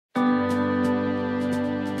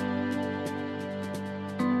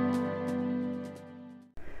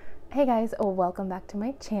Hey guys, welcome back to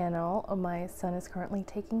my channel. My son is currently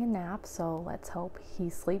taking a nap, so let's hope he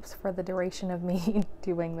sleeps for the duration of me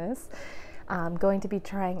doing this. I'm going to be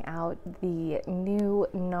trying out the new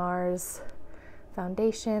Nars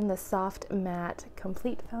foundation, the Soft Matte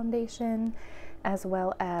Complete Foundation, as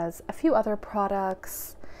well as a few other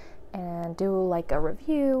products, and do like a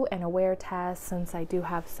review and a wear test since I do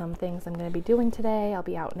have some things I'm going to be doing today. I'll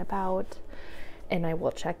be out and about, and I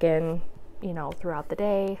will check in, you know, throughout the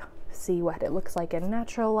day, see what it looks like in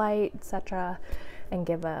natural light, etc., and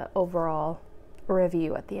give a overall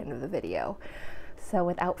review at the end of the video. So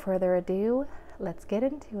without further ado, let's get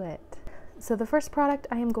into it. So the first product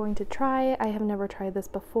I am going to try, I have never tried this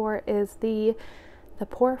before, is the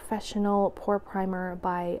Porefessional Pore Primer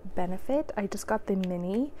by Benefit. I just got the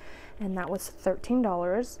mini and that was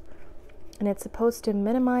 $13, and it's supposed to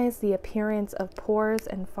minimize the appearance of pores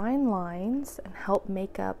and fine lines and help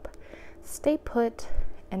makeup stay put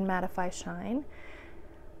and mattify shine.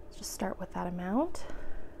 Let's just start with that amount.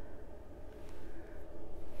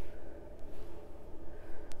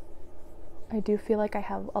 I do feel like I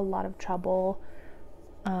have a lot of trouble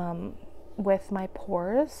with my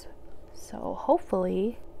pores, so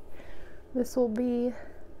hopefully this will be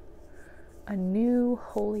a new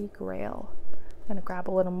holy grail. I'm gonna grab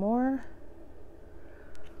a little more.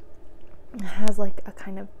 It has like a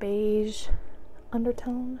kind of beige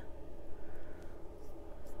undertone.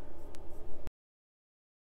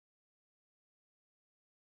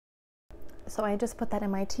 So I just put that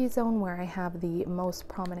in my T-zone where I have the most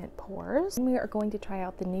prominent pores. And we are going to try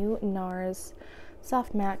out the new Nars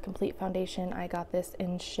Soft Matte Complete Foundation. I got this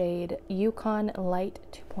in shade Yukon Light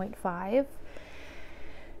 2.5.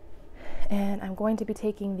 And I'm going to be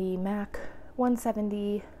taking the MAC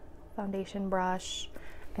 170 foundation brush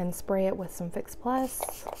and spray it with some Fix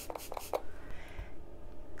Plus.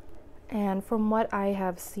 And from what I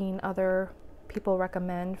have seen other people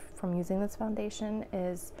recommend from using this foundation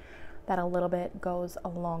is that a little bit goes a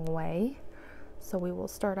long way. So we will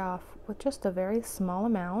start off with just a very small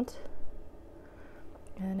amount,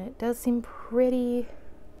 and it does seem pretty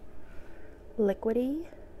liquidy.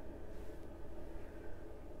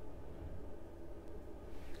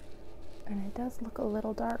 And it does look a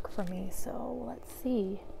little dark for me, so let's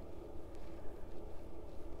see.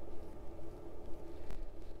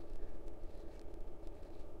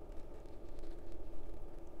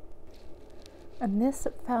 And this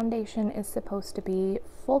foundation is supposed to be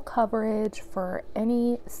full coverage for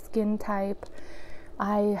any skin type.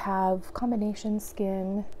 I have combination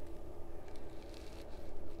skin.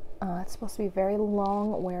 It's supposed to be very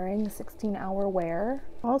long wearing, 16-hour wear.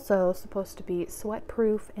 Also supposed to be sweat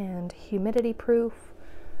proof and humidity proof.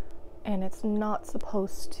 And it's not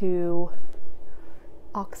supposed to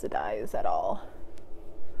oxidize at all.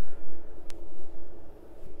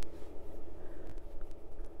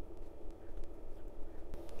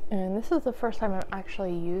 And this is the first time I'm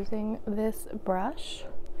actually using this brush.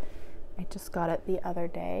 I just got it the other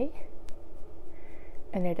day.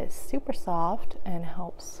 And it is super soft and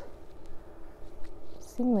helps,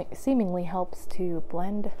 seemingly helps to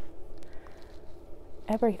blend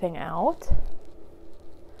everything out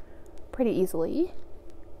pretty easily.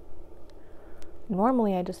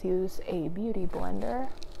 Normally I just use a beauty blender.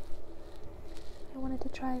 I wanted to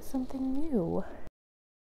try something new.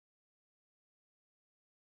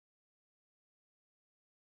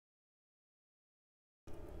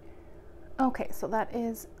 Okay, so that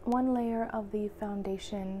is one layer of the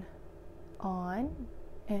foundation on,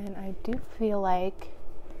 and I do feel like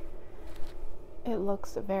it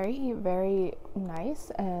looks very, very nice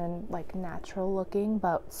and like natural looking,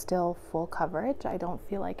 but still full coverage. I don't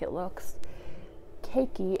feel like it looks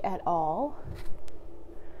cakey at all.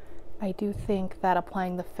 I do think that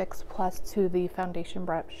applying the Fix Plus to the foundation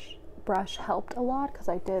brush helped a lot, because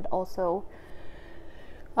I did also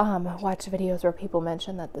watch videos where people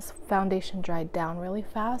mentioned that this foundation dried down really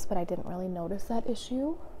fast, but I didn't really notice that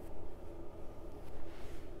issue.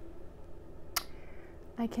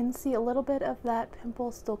 I can see a little bit of that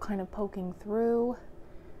pimple still kind of poking through,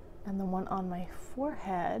 and the one on my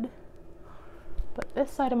forehead, but this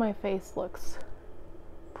side of my face looks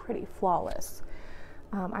pretty flawless.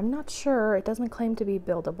 I'm not sure, it doesn't claim to be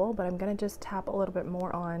buildable, but I'm gonna just tap a little bit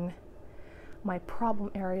more on my problem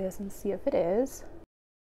areas and see if it is.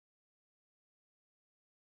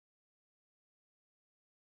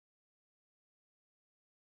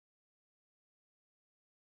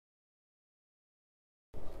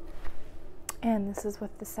 And this is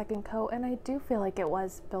with the second coat, and I do feel like it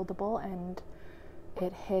was buildable and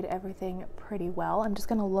it hid everything pretty well. I'm just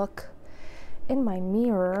gonna look in my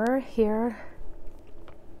mirror here.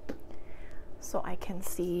 so I can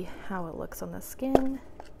see how it looks on the skin.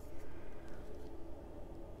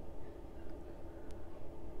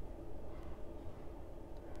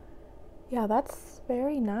 Yeah, that's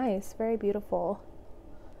very nice, very beautiful.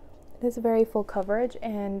 It is very full coverage,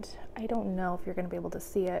 and I don't know if you're going to be able to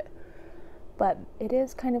see it, but it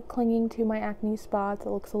is kind of clinging to my acne spots. It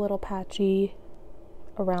looks a little patchy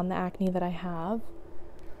around the acne that I have.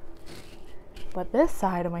 But this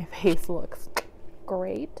side of my face looks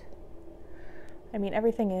great. I mean,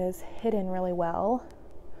 everything is hidden really well,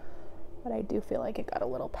 but I do feel like it got a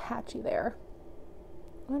little patchy there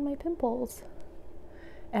on my pimples.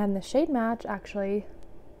 And the shade match actually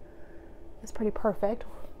is pretty perfect,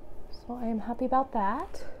 so I am happy about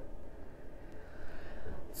that.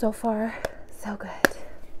 So far, so good.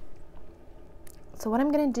 So what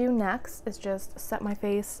I'm gonna do next is just set my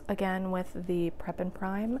face again with the Prep and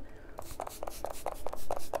Prime.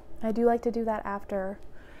 I do like to do that after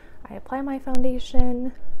I apply my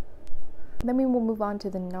foundation. Then we will move on to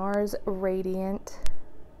the Nars Radiant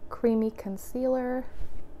Creamy Concealer.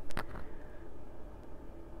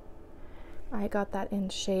 I got that in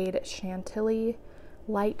shade Chantilly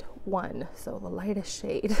Light 1, so the lightest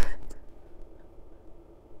shade.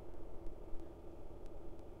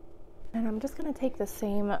 And I'm just gonna take the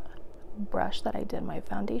same brush that I did my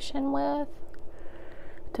foundation with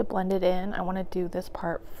to blend it in. I wanna do this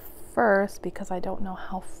part first because I don't know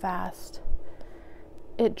how fast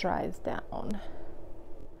it dries down.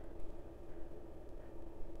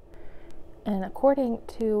 And according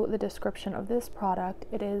to the description of this product,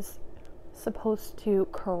 it is supposed to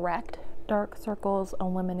correct dark circles,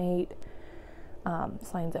 eliminate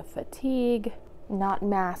signs of fatigue, not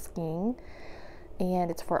masking, and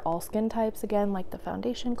it's for all skin types again, like the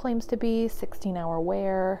foundation claims to be. 16-hour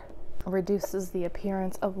wear, reduces the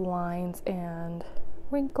appearance of lines and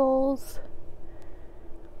wrinkles.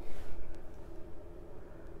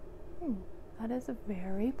 That is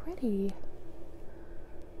very pretty.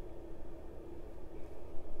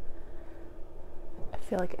 I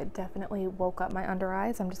feel like it definitely woke up my under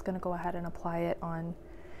eyes. I'm just going to go ahead and apply it on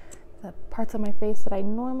the parts of my face that I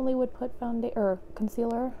normally would put foundation or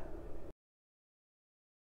concealer.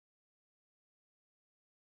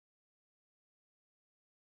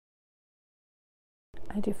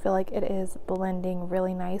 I do feel like it is blending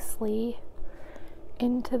really nicely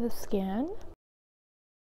into the skin.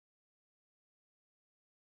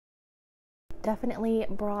 Definitely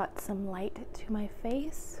brought some light to my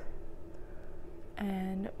face,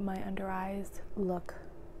 and my under eyes look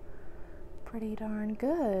pretty darn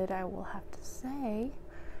good, I will have to say.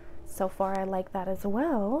 So far I like that as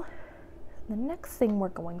well. The next thing we're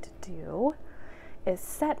going to do is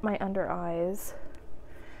set my under eyes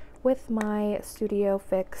with my Studio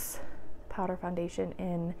Fix powder foundation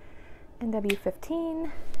in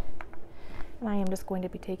NW15, and I am just going to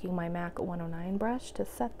be taking my MAC 109 brush to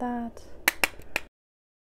set that.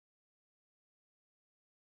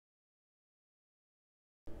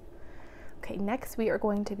 Okay, next we are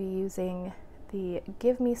going to be using the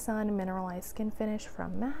Give Me Sun Mineralized Skin Finish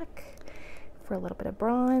from MAC for a little bit of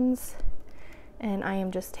bronze, and I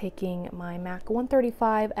am just taking my MAC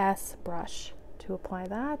 135S brush to apply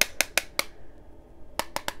that.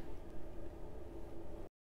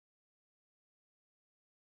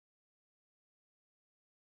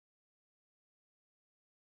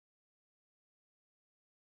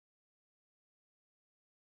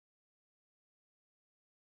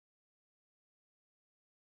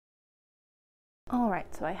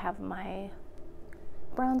 Alright, so I have my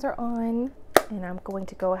bronzer on, and I'm going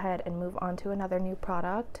to go ahead and move on to another new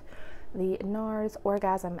product, the Nars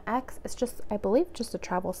Orgasm X. It's just, I believe, just a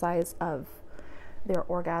travel size of their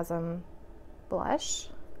Orgasm blush.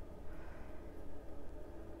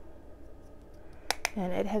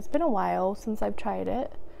 And it has been a while since I've tried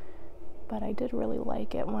it, but I did really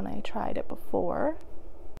like it when I tried it before.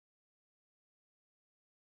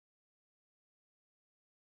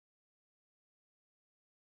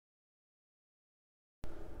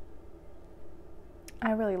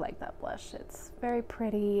 I really like that blush. It's very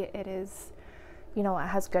pretty. It is, you know, it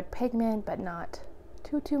has good pigment, but not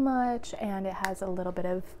too much, and it has a little bit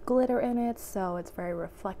of glitter in it, so it's very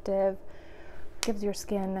reflective. Gives your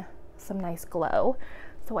skin some nice glow.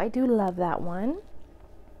 So I do love that one.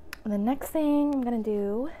 And the next thing I'm gonna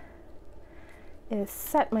do is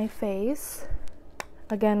set my face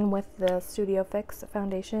again with the Studio Fix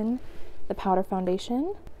foundation, the powder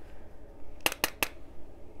foundation.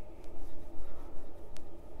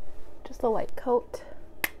 Just a light coat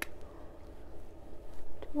to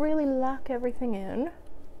really lock everything in.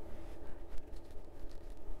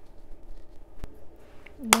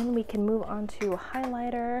 And then we can move on to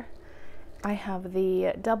highlighter. I have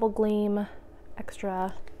the Double Gleam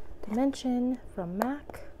Extra Dimension from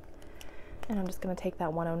MAC, and I'm just going to take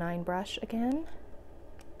that 109 brush again.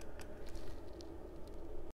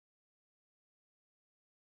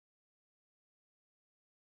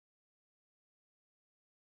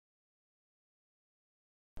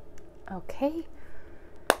 Okay,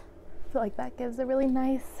 I feel like that gives a really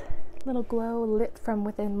nice little glow, lit from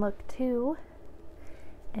within look too.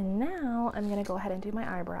 And now I'm going to go ahead and do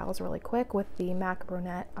my eyebrows really quick with the MAC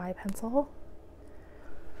Brunette eye pencil.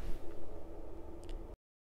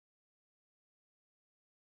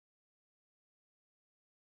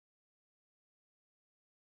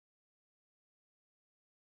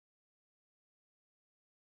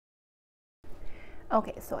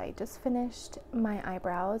 Okay, so I just finished my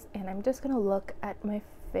eyebrows, and I'm just going to look at my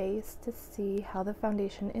face to see how the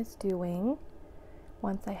foundation is doing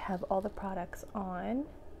once I have all the products on.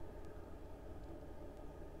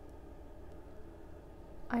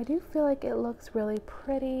 I do feel like it looks really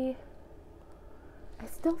pretty. I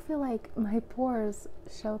still feel like my pores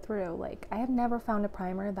show through. Like, I have never found a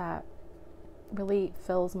primer that really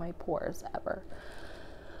fills my pores ever.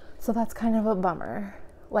 So that's kind of a bummer.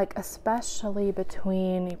 Like, especially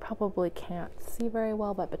between, you probably can't see very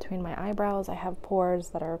well, but between my eyebrows, I have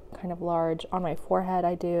pores that are kind of large. On my forehead,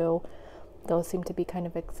 I do. Those seem to be kind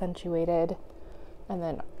of accentuated. And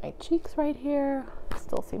then my cheeks right here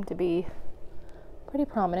still seem to be pretty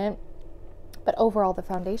prominent. But overall, the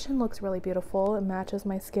foundation looks really beautiful. It matches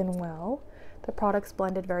my skin well. The product's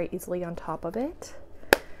blended very easily on top of it.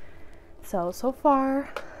 So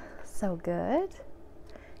far, so good.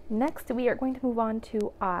 Next, we are going to move on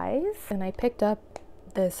to eyes. And I picked up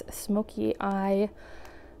this Smokey Eye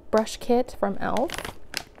Brush Kit from e.l.f.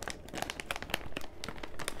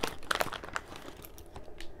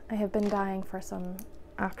 I have been dying for some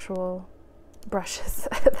actual brushes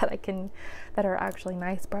that are actually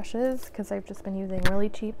nice brushes, because I've just been using really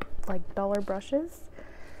cheap, like, dollar brushes.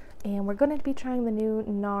 And we're going to be trying the new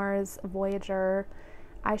Nars Voyager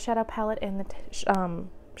Eyeshadow Palette in the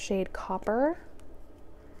shade Copper.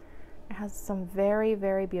 It has some very,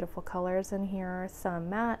 very beautiful colors in here, some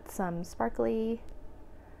matte, some sparkly.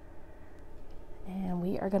 And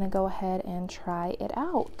we are going to go ahead and try it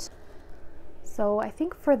out. So I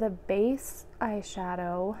think for the base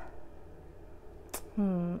eyeshadow,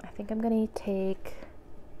 I think I'm going to take,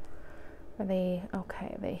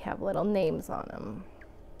 okay, they have little names on them.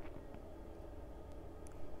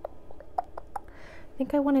 I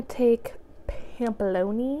think I want to take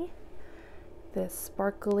Pamploni, this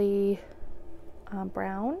sparkly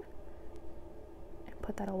brown, and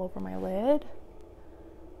put that all over my lid.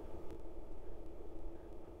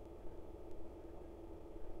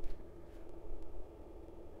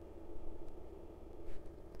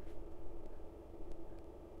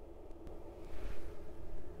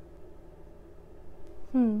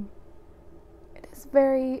 It is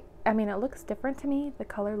very, I mean, it looks different to me. The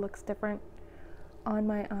color looks different on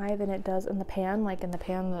my eye than it does in the pan. Like, in the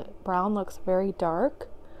pan, the brown looks very dark,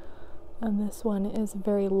 and this one is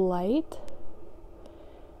very light.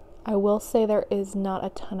 I will say there is not a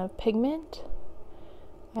ton of pigment.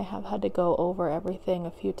 I have had to go over everything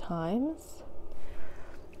a few times.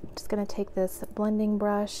 I'm just going to take this blending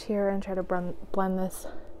brush here and try to blend this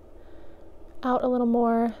out a little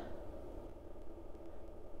more.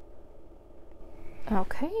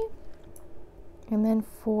 Okay, and then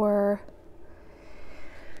for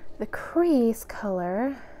the crease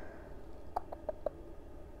color,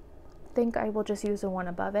 I think I will just use the one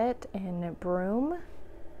above it in Broom.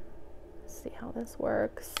 Let's see how this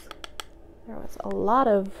works. There was a lot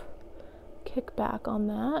of kickback on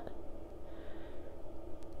that.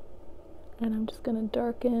 And I'm just going to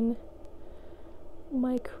darken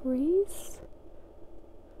my crease.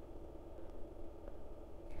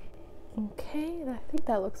 Okay, I think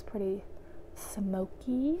that looks pretty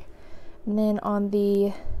smoky. And then on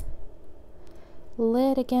the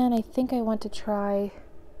lid again, I think I want to try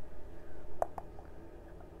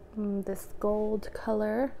this gold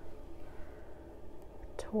color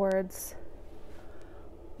towards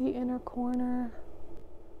the inner corner.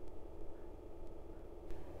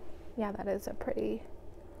 Yeah, that is a pretty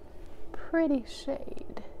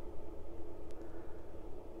shade.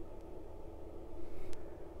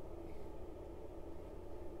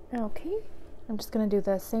 Okay, I'm just going to do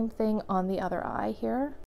the same thing on the other eye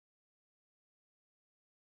here.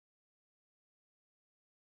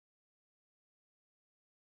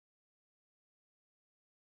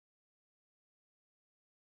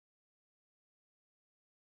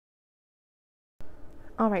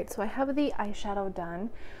 Alright, so I have the eyeshadow done.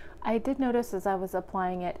 I did notice as I was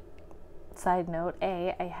applying it, side note,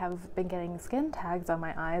 A, I have been getting skin tags on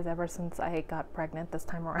my eyes ever since I got pregnant this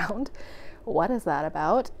time around. What is that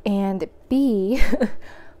about? And B,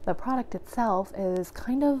 the product itself is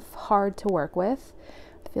kind of hard to work with.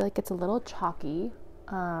 I feel like it's a little chalky.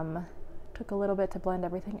 Took a little bit to blend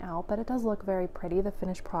everything out, but it does look very pretty, the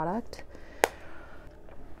finished product.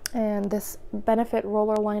 And this Benefit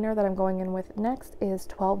roller liner that I'm going in with next is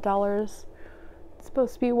 $12. It's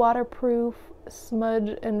supposed to be waterproof,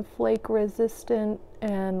 smudge and flake resistant,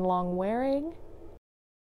 and long wearing.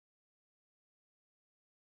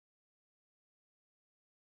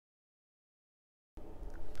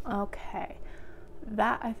 Okay,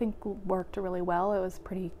 that I think worked really well. It was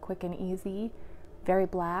pretty quick and easy, very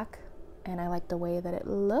black, and I like the way that it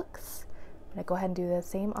looks. I'm gonna go ahead and do the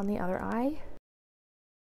same on the other eye.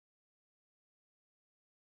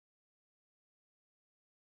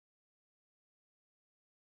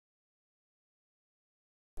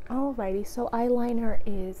 Alrighty, so eyeliner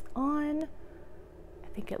is on. I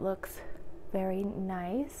think it looks very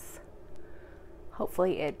nice.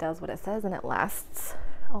 Hopefully it does what it says and it lasts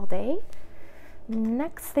all day.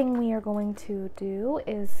 Next thing we are going to do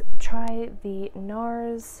is try the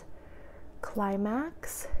Nars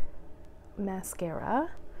Climax Mascara,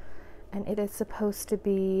 and it is supposed to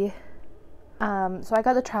be so I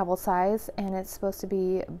got the travel size, and it's supposed to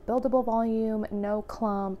be buildable volume, no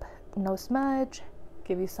clump, no smudge,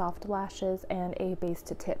 give you soft lashes, and a base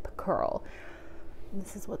to tip curl. And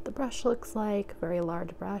this is what the brush looks like, very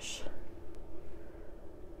large brush.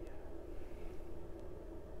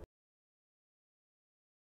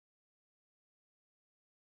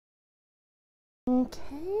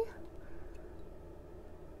 Okay.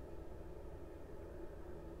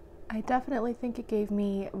 I definitely think it gave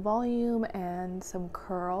me volume and some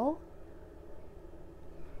curl.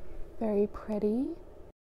 Very pretty.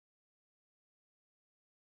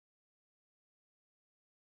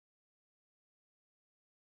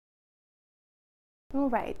 All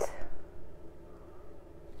right.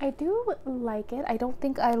 I do like it. I don't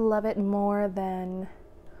think I love it more than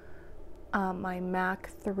my MAC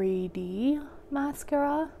 3D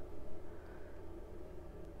mascara.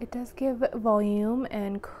 It does give volume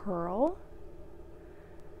and curl,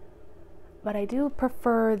 but I do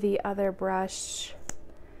prefer the other brush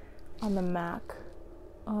on the MAC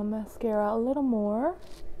mascara a little more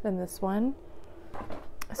than this one.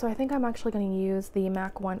 So I think I'm actually going to use the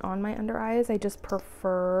MAC one on my under eyes. I just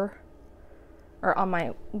prefer, or on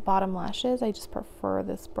my bottom lashes, I just prefer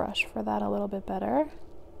this brush for that a little bit better.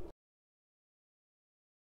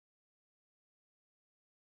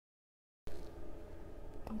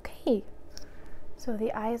 Okay, so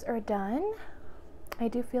the eyes are done. I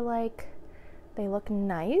do feel like they look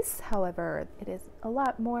nice. However, it is a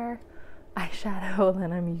lot more eyeshadow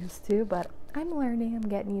than I'm used to, but I'm learning. I'm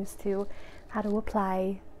getting used to how to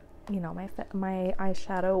apply, you know, my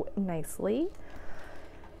eyeshadow nicely.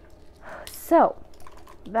 So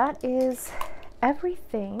that is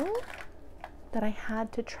everything that I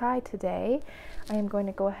had to try today. I am going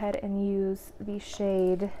to go ahead and use the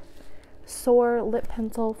shade Soar lip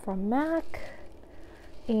pencil from MAC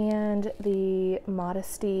and the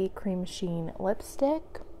Modesty Cream Sheen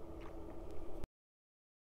lipstick.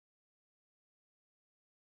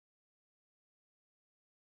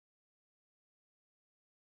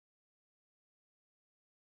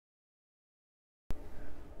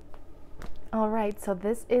 All right, so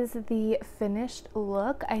this is the finished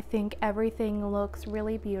look. I think everything looks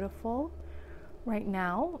really beautiful right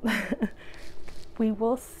now. We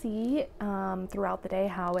will see throughout the day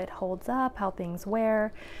how it holds up, how things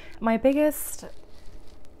wear. My biggest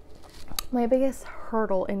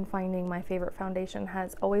hurdle in finding my favorite foundation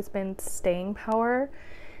has always been staying power.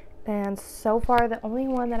 And so far, the only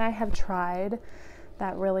one that I have tried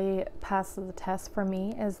that really passes the test for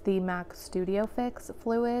me is the MAC Studio Fix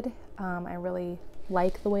Fluid. I really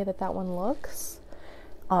like the way that that one looks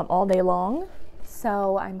all day long.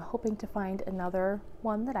 So I'm hoping to find another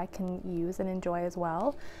one that I can use and enjoy as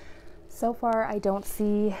well. So far, I don't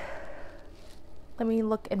see, let me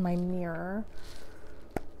look in my mirror.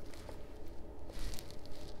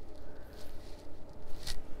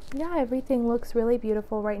 Yeah, everything looks really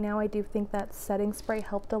beautiful right now. I do think that setting spray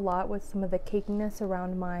helped a lot with some of the cakiness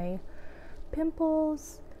around my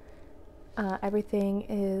pimples. Everything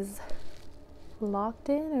is locked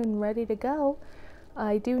in and ready to go.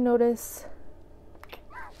 I do notice,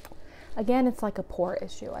 again, it's like a pore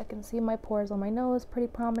issue. I can see my pores on my nose pretty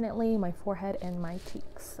prominently, my forehead, and my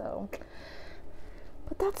cheeks. So,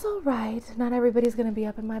 but that's all right. Not everybody's gonna be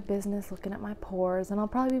up in my business looking at my pores, and I'll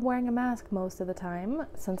probably be wearing a mask most of the time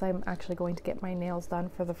since I'm actually going to get my nails done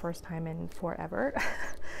for the first time in forever.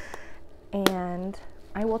 and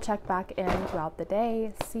I will check back in throughout the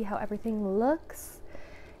day, see how everything looks,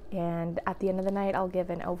 and at the end of the night I'll give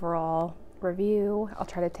an overall review. I'll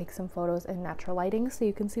try to take some photos in natural lighting so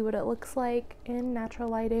you can see what it looks like in natural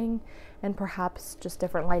lighting and perhaps just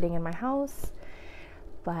different lighting in my house,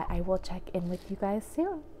 but I will check in with you guys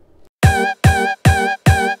soon.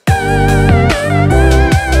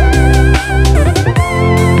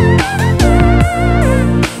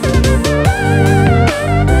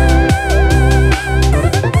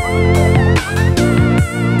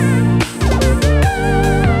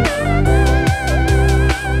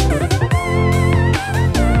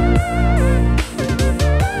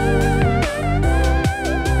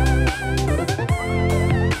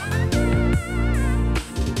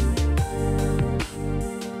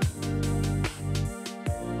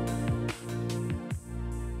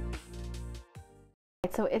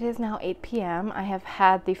 So it is now 8 p.m. I have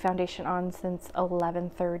had the foundation on since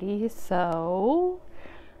 11:30, so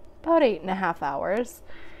about 8.5 hours.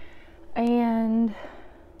 And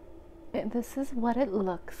this is what it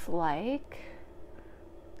looks like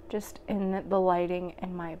just in the lighting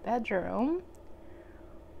in my bedroom.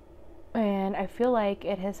 And I feel like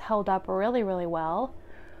it has held up really, really well.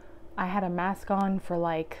 I had a mask on for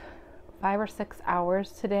like 5 or 6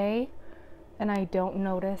 hours today, and I don't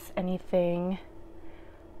notice anything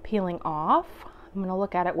peeling off. I'm gonna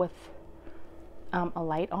look at it with a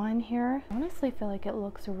light on here. I honestly feel like it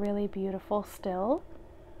looks really beautiful still.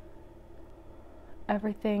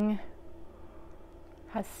 Everything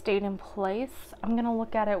has stayed in place. I'm gonna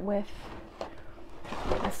look at it with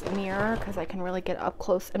this mirror because I can really get up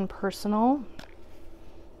close and personal.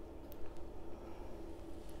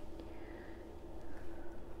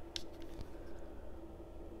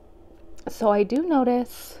 So I do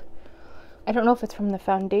notice, I don't know if it's from the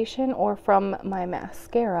foundation or from my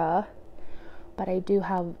mascara, but I do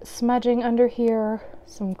have smudging under here,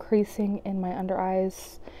 some creasing in my under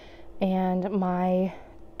eyes, and my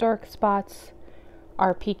dark spots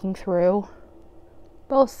are peeking through.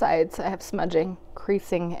 Both sides I have smudging,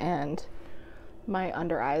 creasing, and my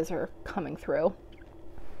under eyes are coming through.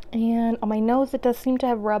 And on my nose it does seem to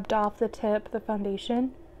have rubbed off the tip, the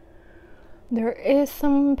foundation. There is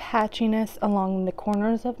some patchiness along the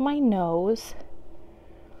corners of my nose.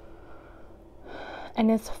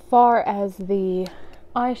 And as far as the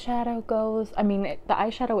eyeshadow goes, I mean, the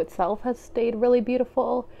eyeshadow itself has stayed really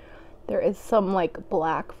beautiful. There is some like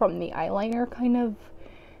black from the eyeliner kind of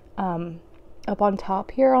up on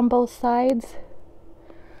top here on both sides.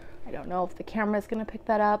 I don't know if the camera is going to pick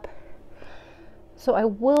that up. So I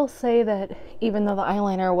will say that even though the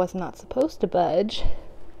eyeliner was not supposed to budge,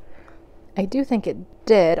 I do think it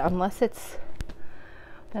did, unless it's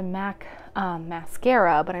the MAC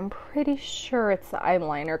mascara, but I'm pretty sure it's the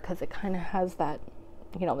eyeliner because it kind of has that,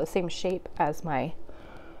 you know, the same shape as my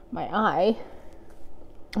eye.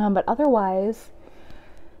 But otherwise,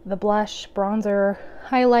 the blush, bronzer,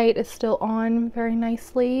 highlight is still on very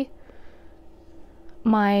nicely.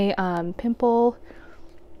 My pimple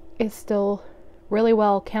is still really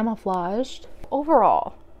well camouflaged.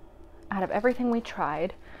 Overall, out of everything we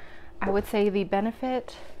tried, I would say the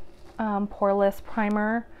Benefit Poreless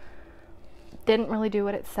Primer didn't really do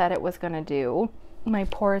what it said it was going to do. My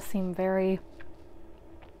pores seem very,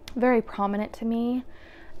 very prominent to me,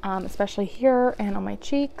 especially here and on my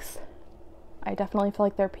cheeks. I definitely feel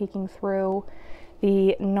like they're peeking through.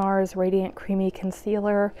 The Nars Radiant Creamy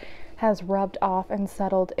Concealer has rubbed off and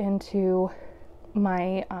settled into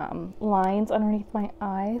my lines underneath my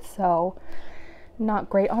eyes, so not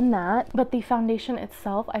great on that. But the foundation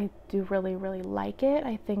itself, I do really, really like it.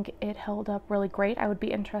 I think it held up really great. I would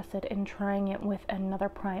be interested in trying it with another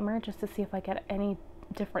primer just to see if I get any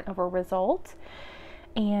different of a result.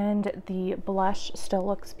 And the blush still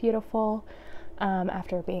looks beautiful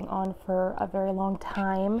after being on for a very long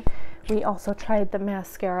time. We also tried the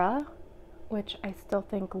mascara, which I still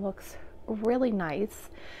think looks really nice.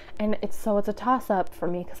 And it's a toss-up for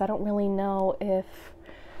me because I don't really know if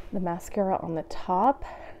the mascara on the top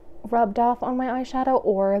rubbed off on my eyeshadow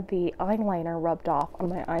or the eyeliner rubbed off on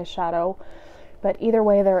my eyeshadow. But either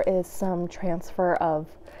way, there is some transfer of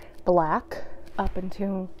black up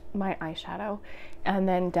into my eyeshadow, and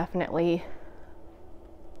then definitely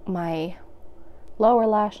my lower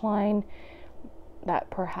lash line, that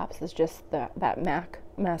perhaps is just that MAC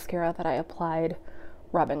mascara that I applied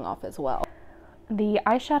rubbing off as well. The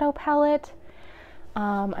eyeshadow palette,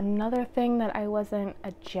 another thing that I wasn't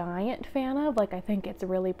a giant fan of, like I think it's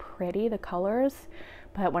really pretty, the colors,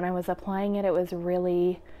 but when I was applying it, it was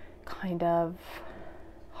really kind of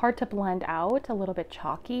hard to blend out, a little bit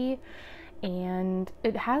chalky, and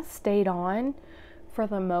it has stayed on for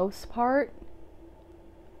the most part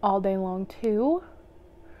all day long too.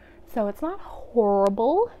 So it's not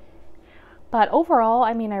horrible, but overall,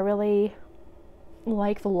 I mean, I really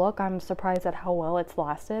like the look. I'm surprised at how well it's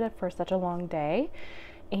lasted for such a long day,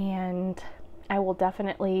 and I will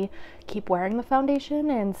definitely keep wearing the foundation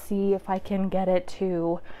and see if I can get it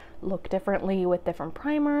to look differently with different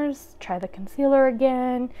primers, try the concealer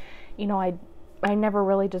again. You know, I never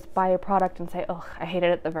really just buy a product and say, oh, I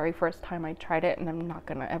hated it the very first time I tried it and I'm not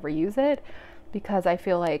gonna ever use it, because I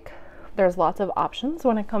feel like there's lots of options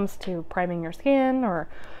when it comes to priming your skin or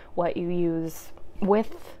what you use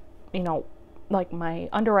with, you know, like my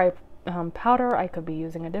under eye powder. I could be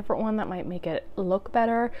using a different one that might make it look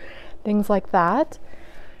better, things like that.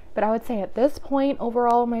 But I would say at this point,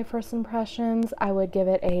 overall, my first impressions, I would give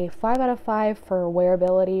it a 5 out of 5 for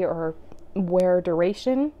wearability or wear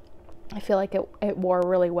duration. I feel like it wore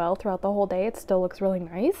really well throughout the whole day. It still looks really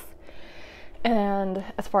nice. And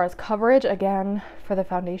as far as coverage, again, for the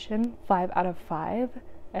foundation, 5 out of 5.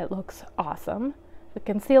 It looks awesome. The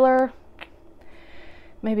concealer,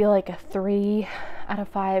 maybe like a 3 out of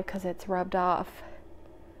 5 because it's rubbed off.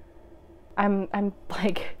 I'm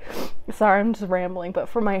like, sorry, I'm just rambling, but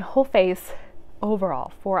for my whole face,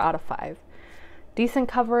 overall, 4 out of 5. Decent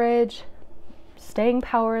coverage, staying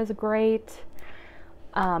power is great,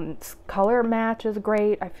 color match is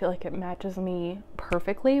great. I feel like it matches me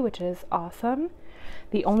perfectly, which is awesome.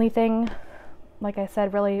 The only thing, like I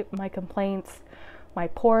said, really my complaints, my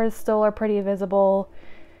pores still are pretty visible.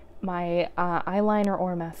 My eyeliner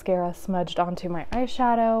or mascara smudged onto my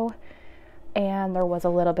eyeshadow, and there was a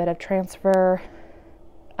little bit of transfer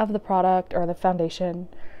of the product or the foundation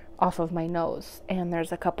off of my nose, and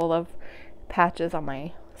there's a couple of patches on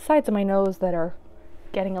my sides of my nose that are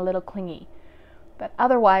getting a little clingy. But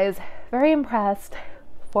otherwise, very impressed.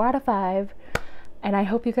 4 out of 5, and I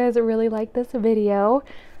hope you guys really like this video.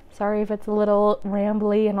 Sorry if it's a little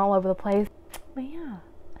rambly and all over the place, but yeah,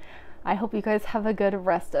 I hope you guys have a good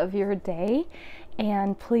rest of your day,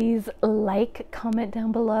 and please like, comment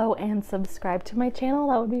down below, and subscribe to my channel.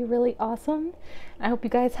 That would be really awesome. I hope you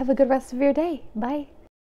guys have a good rest of your day. Bye.